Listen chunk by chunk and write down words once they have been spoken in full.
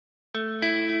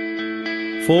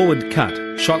forward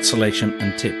cut, shot selection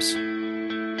and tips.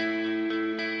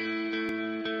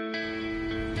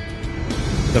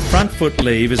 The front foot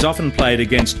leave is often played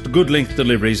against good length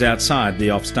deliveries outside the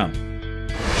off stump.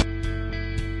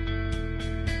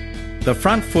 The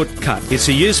front foot cut is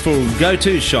a useful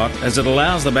go-to shot as it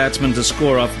allows the batsman to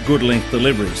score off good length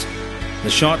deliveries. The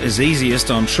shot is easiest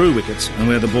on true wickets and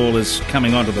where the ball is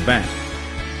coming onto the bat.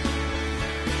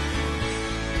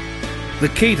 The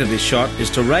key to this shot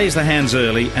is to raise the hands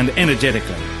early and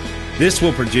energetically. This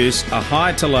will produce a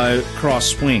high to low cross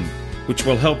swing, which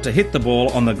will help to hit the ball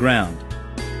on the ground.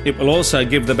 It will also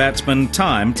give the batsman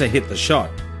time to hit the shot.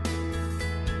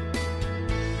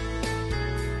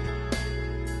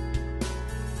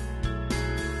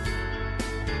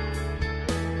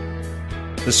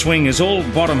 The swing is all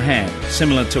bottom hand,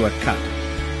 similar to a cut.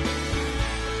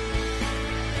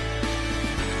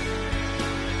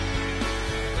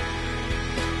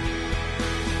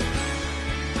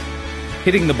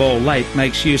 Hitting the ball late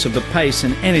makes use of the pace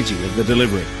and energy of the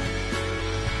delivery.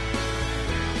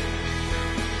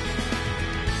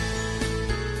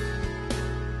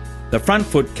 The front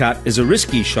foot cut is a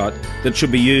risky shot that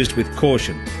should be used with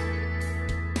caution.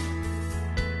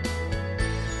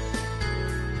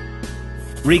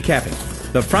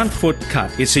 Recapping, the front foot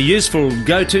cut is a useful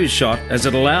go-to shot as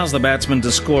it allows the batsman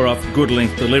to score off good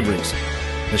length deliveries.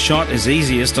 The shot is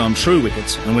easiest on true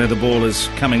wickets and where the ball is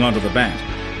coming onto the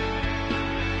bat.